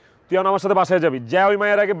পুরি আমি, তুই আমার সাথে বাসায় যাবি, যা ওই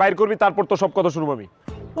মায়ের আগে বাইর করবি, তারপর তো সব কথা শুনবো আমি।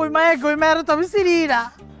 ওই মায়ের তো আমি চিনি না।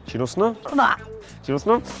 চিনোস না? না। চিনোস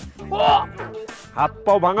না? হাত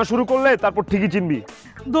পাও ভাঙা শুরু করলে তারপর ঠিকই চিনবি।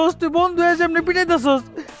 দোস্ত তুই বন্ধু হয়ে যেমনি পিটাইতেছস,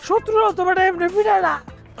 শত্রুরা তো বেটা এমনি পিটায় না।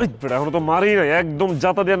 এখন তো মারি না, একদম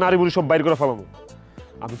জাতা দিয়ে নারী বুড়ি সব বাইর করে ফেলানো।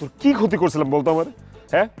 আমি তোর কি ক্ষতি করছিলাম বলতো আমার?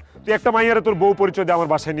 হ্যাঁ, তুই একটা মাইয়ারে তোর বউ পরিচয় দিয়ে আমার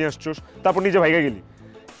বাসায় নিয়ে আসছিস, তারপর নিজে ভাইগা গেলি।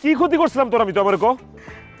 কি ক্ষতি করছিলাম তোর আমি, তো আমার ক?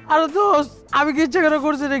 আরে দোস্ত আমি কি ইচ্ছা করে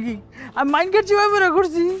করছি নাকি? আমি মাইন্ড কাটছি ভাবে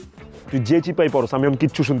করছি। তুই যে চিপাই পড়স আমি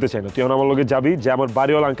কিচ্ছু শুনতে চাই না। তুই আমার লগে যাবি, যে আমার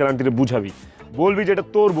বাড়িওয়ালা আঙ্কেল আন্টিরে বুঝাবি, বলবি যে এটা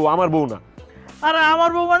তোর বউ, আমার বউ না। আরে আমার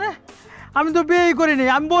বউ মানে? আমি তো বিয়েই করিনি,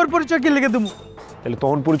 আমি বউর পরিচয় কি লিখে দেবো? তাহলে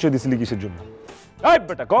তখন পরিচয় দিছিলি কিসের জন্য? এই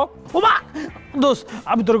বেটা ক। ওমা দোস্ত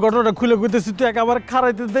আমি তোর ঘটনাটা খুলে কইতেছি, তুই একেবারে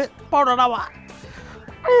খারাইতে দে পাউডার নামা।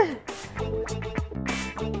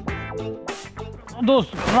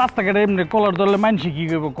 দোস্ত রাস্তাঘাটে এমনি কলার ধরলে মানসি কি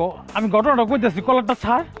করবো ক? আমি ঘটনাটা কইতেছি, কলারটা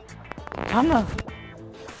ছাড় ছাড় না।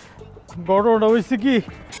 ঘটনাটা হয়েছে কি,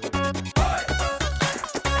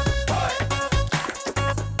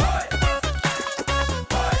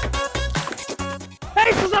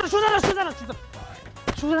 এই সুজানা সুজানা সুজানা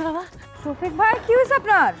সুজানা না শফিক ভাই কি হয়েছে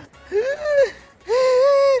আপনার?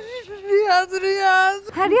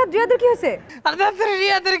 হ্যাঁ রিয়াদের কি হয়েছে?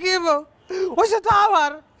 রিয়াদের কি হয়েছে তো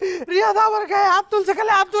আমার? রিয়াদ আমার গায়ে হাত তুলছে,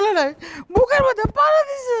 খালি হাত তুলে নাই, বুকের মধ্যে পাড়া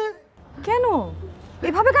দিছে। কেন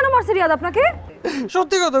এভাবে কেন মারছে রিয়াদ আপনাকে?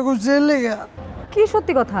 সত্যি কথা কইছে লেগা। কি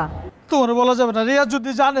সত্যি কথা? তোমার বলা যাবে না, রিয়াদ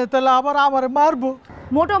যদি জানে তাহলে আবার আমারে মারবো।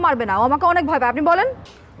 মোটেও মারবে না, ও আমাকে অনেক ভয় পায়। আপনি বলেন।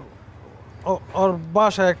 ওর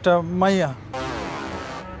বাসায় একটা মাইয়া,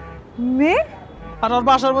 মেয়ে? আর ওর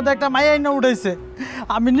বাসার মধ্যে একটা মাইয়া না উঠাইছে।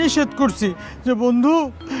 আমি নিষেধ করছি যে বন্ধু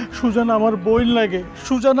সুজানা আমার বোন লাগে,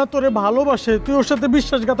 সুজানা তোরে ভালোবাসে, তুই ওর সাথে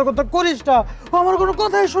বিশ্বাসঘাতকতা করিস না। ও আমার কোনো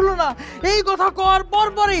কথাই শুনলো না। এই কথা কওয়ার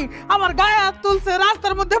পরপরই আমার গায়ে হাত তুলছে,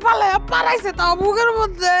 রাস্তার মধ্যে পালাইছে, তাও বুকের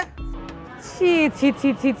মধ্যে। ছি ছি ছি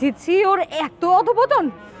ছি ছি ছি, ওর এত অধপতন।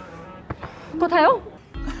 কোথায় ও?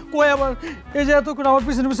 কই আবার এই যে এতক্ষণ আমার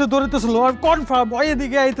পিছনে পিছনে দৌড়াইতেছিল, আর কনফার্ম ওই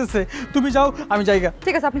এদিকে আইতেছে। তুমি যাও, আমি যাইগা।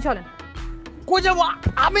 ঠিক আছে আপনি চলেন। কই যাবো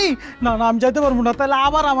আমি? না না আমি যাইতে পারবো না, তাহলে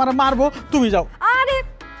আবার আমার মারবো, তুমি যাও। আরে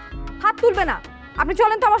হাত তুলবে না, আপনি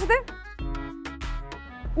চলেন তো আমার সাথে,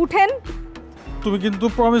 উঠেন। তুমি কিন্তু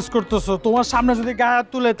প্রমিস করতেছো তোমার সামনে যদি গায়ে হাত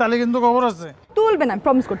তুলে তাহলে কিন্তু খবর আছে। তুলবে না, আমি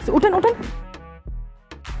প্রমিস করতেছি, উঠেন উঠেন।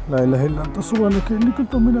 লা ইলাহা ইল্লাল্লাহ সুবহানাকা ইন্নী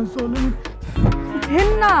কুনতু মিনাজ জালিমিন। উঠেন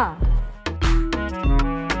না।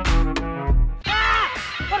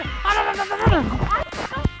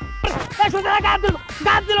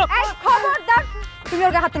 খবরদার, তুমি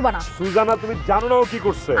ওর গায়ে হাত তুলবা না। সুজানা তুমি জানো না ও কি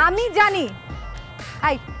করছে? আমি জানি।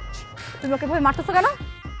 এই তুমি ওকে ভয় মারতেছো কেন?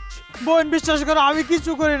 বোন বিশ্বাস করো আমি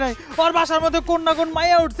কিছু করি নাই, ওর বাসার মধ্যে কোন না কোন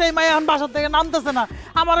মাইয়া উঠছে, এই মাইয়া এখন বাসার থেকে নামতেছে না।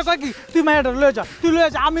 আমার কয় কি তুই মাইয়াটা লয়ে যা, তুই লয়ে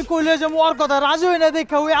যা। আমি কই লয়ে যাবো, ওর কথা রাজি হই না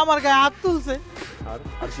দেখা ওই আমার গায়ে হাত তুলছে।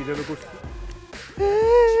 আর কি যেন করছে?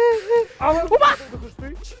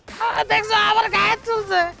 দেখছো আমার গায়ে হাত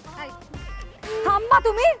তুলছে। থাম্বা,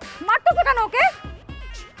 তুমি মারতেছো কেন ওকে?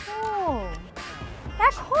 ও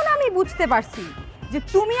এখন আমি বুঝতে পারছি যে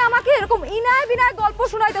তুমি আমাকে এরকম ইনায় বিনায় গল্প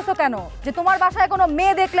শোনাইতেছো কেন, যে তোমার বাসায় কোনো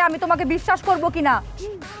মেয়ে দেখলে আমি তোমাকে বিশ্বাস করব কিনা।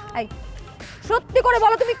 এই সত্যি করে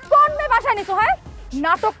বলো তুমি কোন মেয়ে বাসায় নিছো? হ্যাঁ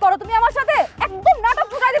নাটক করো তুমি আমার সাথে, একদম নাটক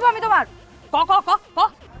ছুটাই দেবো আমি তোমার। ক ক ক ক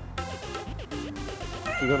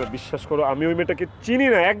সুজানা বিশ্বাস করো আমি ওই মেয়েটাকে চিনি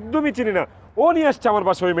না, একদমই চিনি না। ও নিয়ে আসছে আমার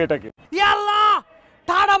বাসায় ওই মেয়েটাকে। ইয়াল্লাহ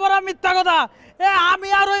ঠাড়া বড় মিথ্যা কথা। আমি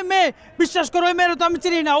আর ওই মেয়ে, বিশ্বাস করো ওই মেয়ের তো আমি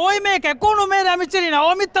চিনি না, ওই মেয়েকে কোনো মেয়ের আমি চিনি না, ও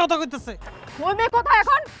মিথ্যা কথা কইতেছে। ওই মেয়ে কোথায়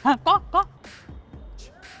এখন? হ্যাঁ ক ক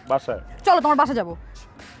বাসায়। চলো তোমার বাসা যাবো।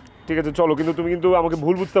 ঠিক আছে চলো, কিন্তু তুমি কিন্তু আমাকে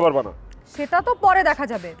ভুল বুঝতে পারবা না। সেটা তো পরে দেখা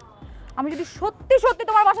যাবে। আমি যদি সত্যি সত্যি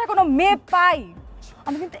তোমার বাসায় কোনো মেয়ে পাই,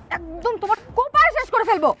 আমি কিন্তু একদম তোমার কোপায় শেষ করে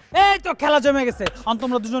ফেলবো। এই তো খেলা জমে গেছে,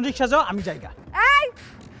 তোমরা দুজন রিক্সা যাও, আমি যাইগা। এই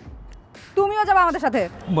তুমিও যাবে আমাদের সাথে।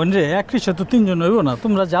 বোন রে এক রিক্সা তো তিনজন হইব না,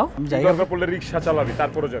 তোমরা যাও আমি যাই। দরকার পড়লে রিক্সা চালাবি,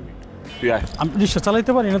 তারপরে যাবি। তুই আয়। আমি রিক্সা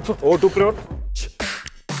চালাইতে পারি না তো। ও টুকরে ওঠ।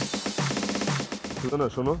 শোনো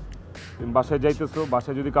শোনো, তুমি বাসায় যাইতেছো,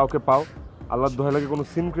 বাসায় যদি কাউকে পাও আল্লাহর দোহাই লাগে কোনো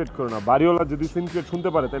সিন ক্রিয়েট করো না। বাড়িওয়ালা যদি সিন ক্রিয়েট শুনতে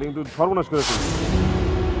পারে তাহলে কিন্তু সর্বনাশ করে ফেলবে।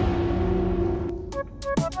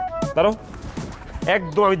 দাঁড়াও,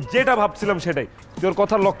 একদম আমি যেটা ভাবছিলাম সেটাই। তুই ওর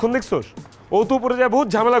কথার লক্ষণ দেখছোস? ও তো উপরে যায় বহুত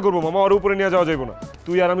ঝামেলা করবো মামা, ওর উপরে নিয়ে যাওয়া যাইব না।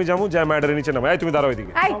 তুই আর আমি যাবো, যাই ম্যাডারের নিচে নামা। এই তুমি দাঁড়াও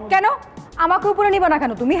এদিকে। এই কেন আমাকে উপরে নিবা না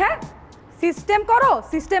কেন তুমি? হ্যাঁ সিস্টেম করো,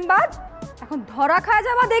 সিস্টেম বাজ। এখন ধরা খায়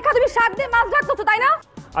যাবা দেখা তুমি শাক দিয়ে মাছ ঢাকতেছো, তাই না?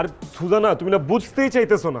 আর সুজানা তুমি না বুঝতেই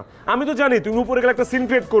চাইতেছো না। আমি তো জানি তুমি উপরে গেলে একটা সিন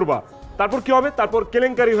ক্রিয়েট করবা, তারপর কি হবে? তারপর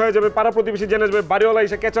কেলেঙ্কারি হয়ে যাবে, পাড়া প্রতিবেশী জেনে যাবে, বাড়িওয়ালা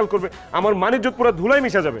এসে ক্যাচাল করবে, আমার মানিজ্জত পুরো ধুলাই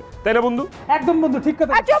মিশা যাবে, তাই না বন্ধু? একদম বন্ধু ঠিক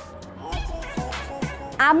কথা। চুপ।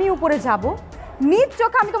 আমি উপরে যাব, নিজ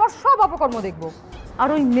চোখে আমি তোমার সব অপকর্ম দেখব। আর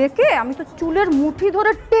ওই মেয়েকে আমি তো চুলের মুঠি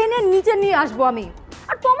ধরে টেনে নিচে নিয়ে আসবো আমি।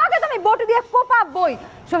 আর তোমাকে তো আমি বটি দিয়ে কোপাবই।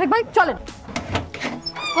 শফিক ভাই চলেন।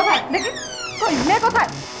 কোথায় দেখি, কই মেয়ে কোথায়?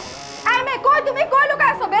 এই মেয়ে কই তুমি? কই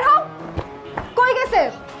লুকায় আছো? বের হও। কই গেছে?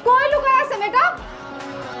 কই লুকায় আছে মেয়েটা?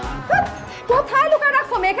 কোথায় লুকায়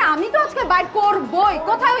রাখছো মেয়েকে? আমি তো আজকে বাইর করবই।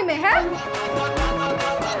 কোথায় ওই মেয়ে? হ্যাঁ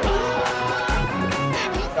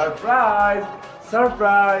সারপ্রাইজ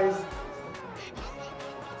সারপ্রাইজ।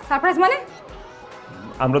 সারপ্রাইজ মানে?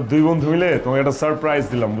 আমরা দুই বন্ধু মিলে তোমাকে একটা সারপ্রাইজ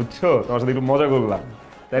দিলাম, বুঝছো? তোমার সাথে একটু মজা করলাম,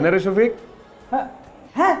 তাই না রে শফিক?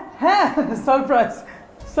 হ্যাঁ হ্যাঁ সারপ্রাইজ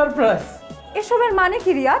সারপ্রাইজ। এসবের মানে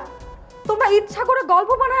কি রিয়াদ? তোমরা ইচ্ছা করে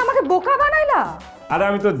গল্প বানায় আমাকে বোকা বানাইলা? আরে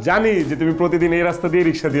আমি তো জানি যে তুমি প্রতিদিন এই রাস্তা দিয়ে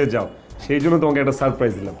রিক্সা দিয়ে যাও, সেই জন্য তোমাকে একটা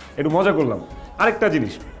সারপ্রাইজ দিলাম, একটু মজা করলাম। আরেকটা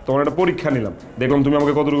জিনিস, তোমার একটা পরীক্ষা নিলাম, দেখলাম তুমি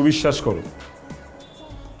আমাকে কতটুকু বিশ্বাস করো,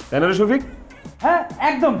 তাই না রে শফিক? হ্যাঁ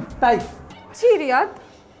একদম তাই। ছি রিয়াদ,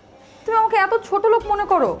 তুমি আমাকে এত ছোট লোক মনে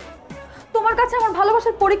করো? তোমার কাছে আমার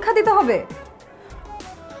ভালোবাসার পরীক্ষা দিতে হবে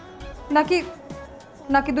নাকি?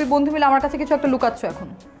 নাকি দুই বন্ধু মিলে আমার কাছে কিছু একটা লুকাচ্ছ এখন?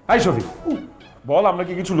 হাই শফিক, বল আমরা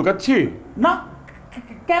কি কিছু লুকাচ্ছি? না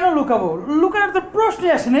কেন লুকাবো? লুকানোর তো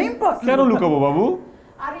প্রশ্নই আসে না। ইম্পসিবল। কেন লুকাবো বাবু?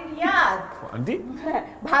 আরে রিয়াদ, আন্টি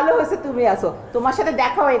ভালো হয়েছে তুমি আসো, তোমার সাথে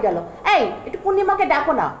দেখা হয়ে গেল। এই একটু পূর্ণিমাকে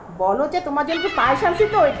ডাকো না, বলো যে তোমার জন্য একটু পায়েস আনছি,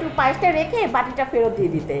 তো একটু পায়েসটা রেখে বাটিটা ফেরত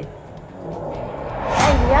দিয়ে দিতে।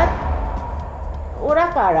 এই রিয়াদ, ওরা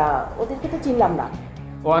কারা? ওদেরকে তো চিনলাম না।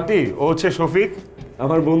 ও আন্টি, ও হচ্ছে শফিক,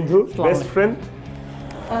 আমার বন্ধু, বেস্ট ফ্রেন্ড।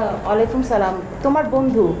 ওয়ালাইকুম সালাম। তোমার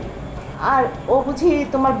বন্ধু? আর ও বুঝি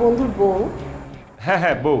তোমার বন্ধুর বউ? হ্যাঁ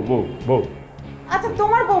হ্যাঁ, বউ বউ বউ। আচ্ছা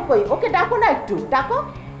তোমার বউ কই? ওকে ডাকো না, একটু ডাকো।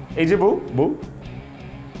 এই যে বউ বউ।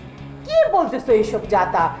 কি বলতেছো এইসব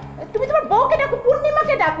জাতা? তুমি তোমার বউকে ডাকো,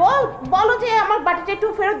 পূর্ণিমাকে ডাকো, বলো যে আমার বাটিটা একটু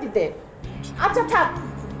ফেরত দিতে। আচ্ছা থাক,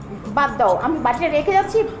 বাদ দাও, আমি বাটিটা রেখে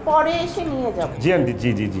যাচ্ছি, পরে এসে নিয়ে যাবো। জি আন্টি, জি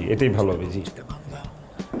জি জি, এটাই ভালো হবে। জি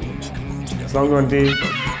আসসালামু আন্টি।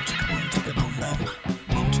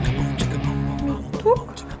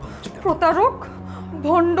 প্রতারক,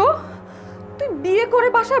 ভণ্ড, তুই বিয়ে করে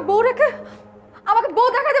বাসায় বউ রেখে আমাকে বউ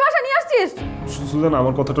দেখাতে বাসায় নিয়ে আসছিস? সুজান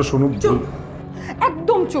আমার কথাটা শুনুক। চুপ,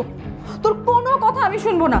 একদম চুপ। তোর কোনো কথা আমি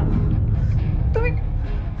শুনবো না। তুমি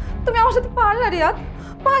তুমি আমার সাথে পারলা রিয়াদ?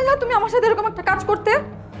 পারলা তুমি আমার সাথে এরকম একটা কাজ করতে?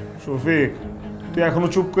 শফিক তুই এখনো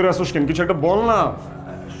চুপ করে আসছিস কেন? কিছু একটা বল না।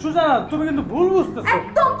 সুজানা তুমি কিন্তু ভুল বুঝতেছো।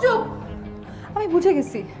 একদম চুপ। আমি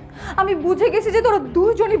বুঝে গেছি যে তোরা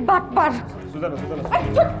দুইজনই বাটপার। সুজানা সুজানা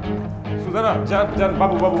সুজানা জান জান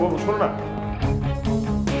বাবু বাবু বাবু শোনো না।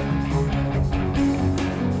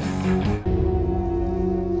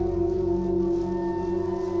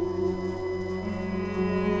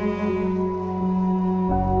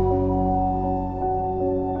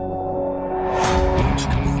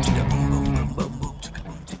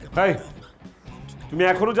 এই তুমি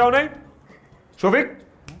এখনো যাও নাই? শফিক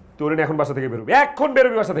তোর এখন বাসা থেকে বেরোবি, এখন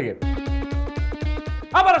বেরোবি বাসা থেকে।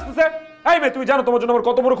 আবার আসতেছে। এই মেয়ে তুমি জানো তোমার জন্য আমার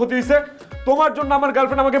কত বড় ক্ষতি হয়েছে? তোমার জন্য আমার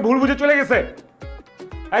গার্লফ্রেন্ড আমাকে ভুল বুঝে চলে গেছে।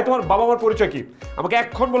 এই তোমার বাবা মার পরিচয় কি? আমাকে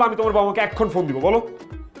এখন বলো, আমি তোমার বাবা মাকে এখন ফোন দিব। বলো।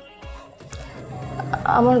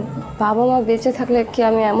 আমার বাবা মা বেঁচে থাকলে কি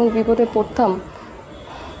আমি এমন বিপদে পড়তাম?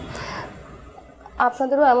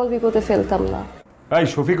 আপনাদেরও এমন বিপদে ফেলতাম না। এই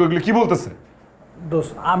শফিক ওইগুলো কি বলতেছে?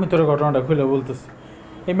 দোস্ত আমি তোর ঘটনাটা খুলে বলতেছি।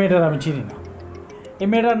 এই মেয়েটার আমি চিনি না, এই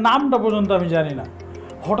মেয়েটার নামটা পর্যন্ত আমি জানি না।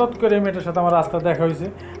 হঠাৎ করে এই মেয়েটার সাথে আমার রাস্তা দেখা হয়েছে,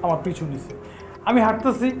 আমার পিছু নিছে। আমি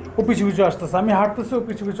হাঁটতেছি, ও পিছু পিছু আসতেছে, আমি হাঁটতেছি, ও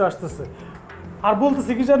পিছু পিছু আসতেছে। আর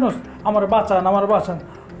বলতেছি কি জানোস, আমার বাঁচান, আমার বাঁচান।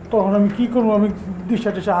 তখন আমি কী করবো, আমি দিশা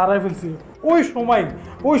টিশা হারাই ফেলছি।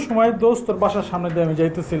 ওই সময় দোস্ত তোর বাসার সামনে দিয়ে আমি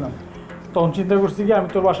যাইতেছিলাম। তখন চিন্তা করছি কি আমি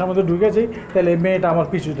তোর বাসার মধ্যে ঢুকে যাই, তাহলে এই মেয়েটা আমার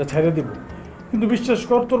পিছুটা ছেড়ে দিব। কিন্তু বিশ্বাস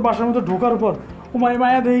কর, তোর বাসার মধ্যে ঢোকার পর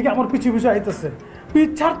মায়া দেখি আমার পিছু পিছু আইতেছে, পিছ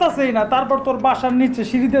ছাড়তেছেই না। তারপর তোর বাসার নিচে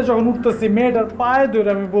সিঁড়িতে যখন উঠতেছি, মেয়েটার পায়ে ধরে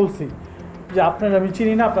আমি বলছি যে আপনার আমি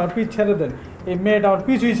চিনি না, আপনার পিছ ছেড়ে দেন। এই মেয়েটা আমার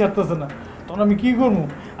পিছুই ছাড়তেছে না। তখন আমি কী করবো,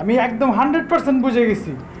 আমি একদম 100% বুঝে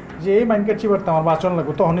গেছি যে এই মাইনকার চিবারতে আমার বাঁচন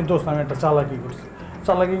লাগবে। তখনই দোস্ত আমি একটা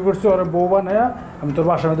চালাকি করছি, ওরা বউ বানায়া আমি তোর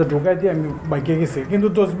বাসার মধ্যে ঢোকাই দিয়ে আমি বাইকে গেছি। কিন্তু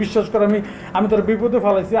দোস্ত বিশ্বাস করে, আমি তোর বিপদে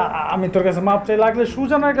ফেলাইছি। আমি তোর কাছে মাপ চাই, লাগলে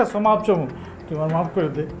সুজানার কাছে মাপ চাবো, তুই আমার মাফ করে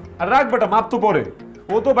দে। আর রাখ বেটা, মাপ তো পরে।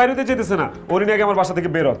 ও তো বাইরেতে যেতেছে না, ওর নিয়ে আমার বাসা থেকে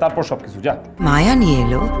বের হ, তারপর সবকিছু যা। মায়া নিয়ে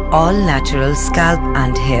এলো all natural scalp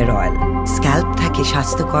and hair oil. Scalp থাকে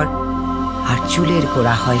স্বাস্থ্যকর আর চুলের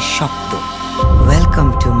গোড়া হয় শক্ত। ওয়েলকাম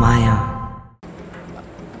টু মায়া।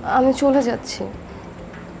 আমি চলে যাচ্ছি।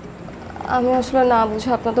 আমি আসলে না বুঝে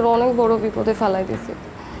আপনাদের অনেক বড় বিপদে ফেলাই দিয়েছি।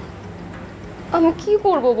 আমি কি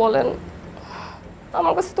করব বলেন?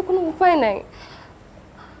 আমার কাছে তো কোনো উপায় নাই।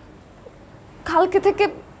 কালকে থেকে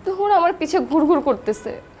ওরা আমার পিছে ঘুরঘুর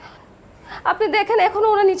করতেছে। আপনি দেখেন এখনো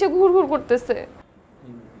ওরা নিচে ঘুরঘুর করতেছে।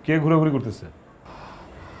 কে ঘোরাঘুরি করতেছে?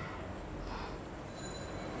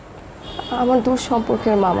 আমার দূর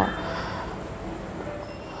সম্পর্কের মামা,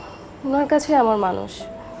 ওনার কাছে আমার মানুষ।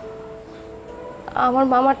 আমার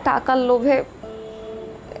মামার টাকার লোভে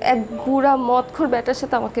এক বুড়া মদখোর ব্যাটার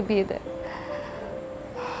সাথে আমাকে বিয়ে দেয়।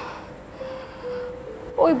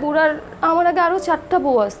 ওই বুড়ার আমার আগে আরও 4টা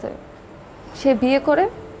বউ আছে। সে বিয়ে করে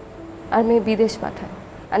আর মেয়ে বিদেশ পাঠায়,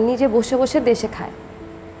 আর নিজে বসে বসে দেশে খায়।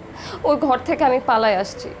 ওই ঘর থেকে আমি পালাই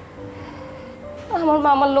আসছি। আমার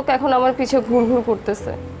মামার লোক এখন আমার পিছে ঘুরঘুর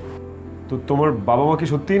করতেছে। তো তোমার বাবা মা কি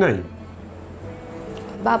সত্যিই নাই?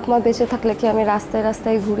 বাপ মা বেঁচে থাকলে কি আমি রাস্তায়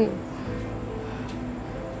রাস্তায় ঘুরি?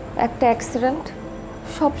 একটা অ্যাক্সিডেন্ট,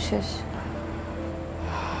 সব শেষ।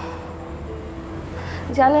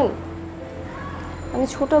 জানেন, আমি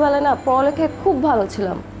ছোটবেলায় না পড়ালেখায় খুব ভালো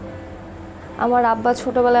ছিলাম। আমার আব্বা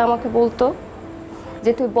ছোটবেলায় আমাকে বলতো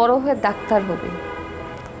যে তুই বড় হয়ে ডাক্তার হবি,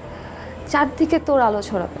 চারদিকে তোর আলো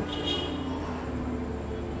ছড়াবে।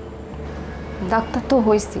 ডাক্তার তো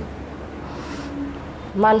হইছি,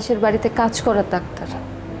 মানুষের বাড়িতে কাজ করার ডাক্তার।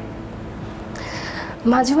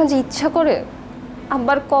 মাঝে মাঝে ইচ্ছা করে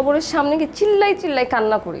আব্বার কবরের সামনে গিয়ে চিল্লাই চিল্লাই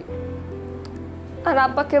কান্না করি, আর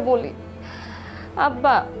আব্বাকে বলি,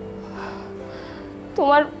 আব্বা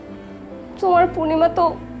তোমার তোমার পূর্ণিমা তো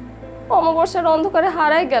অমাবস্যার অন্ধকারে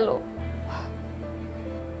হারাই গেল,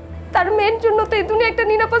 তার মেয়ের জন্য তো এই দুনিয়া একটা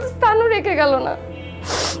নিরাপদ স্থানও রেখে গেল না।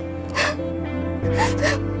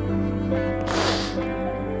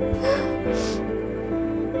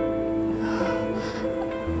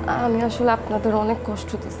 আমি আসলে আপনাদের অনেক কষ্ট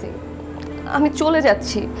দিছি। আমি চলে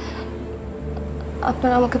যাচ্ছি,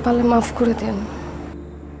 আপনারা আমাকে পারলে মাফ করে দেন।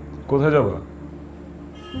 কোথায় যাবা?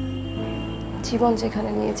 জীবন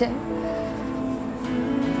যেখানে নিয়ে যায়।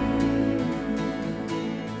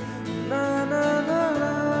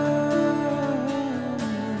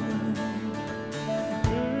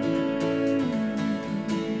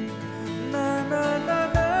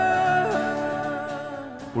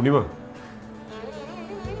 পূর্ণিমা,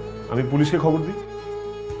 আমি পুলিশকে খবর দিই।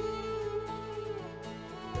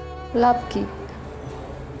 লাভ কি?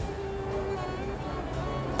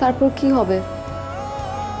 তারপর কি হবে?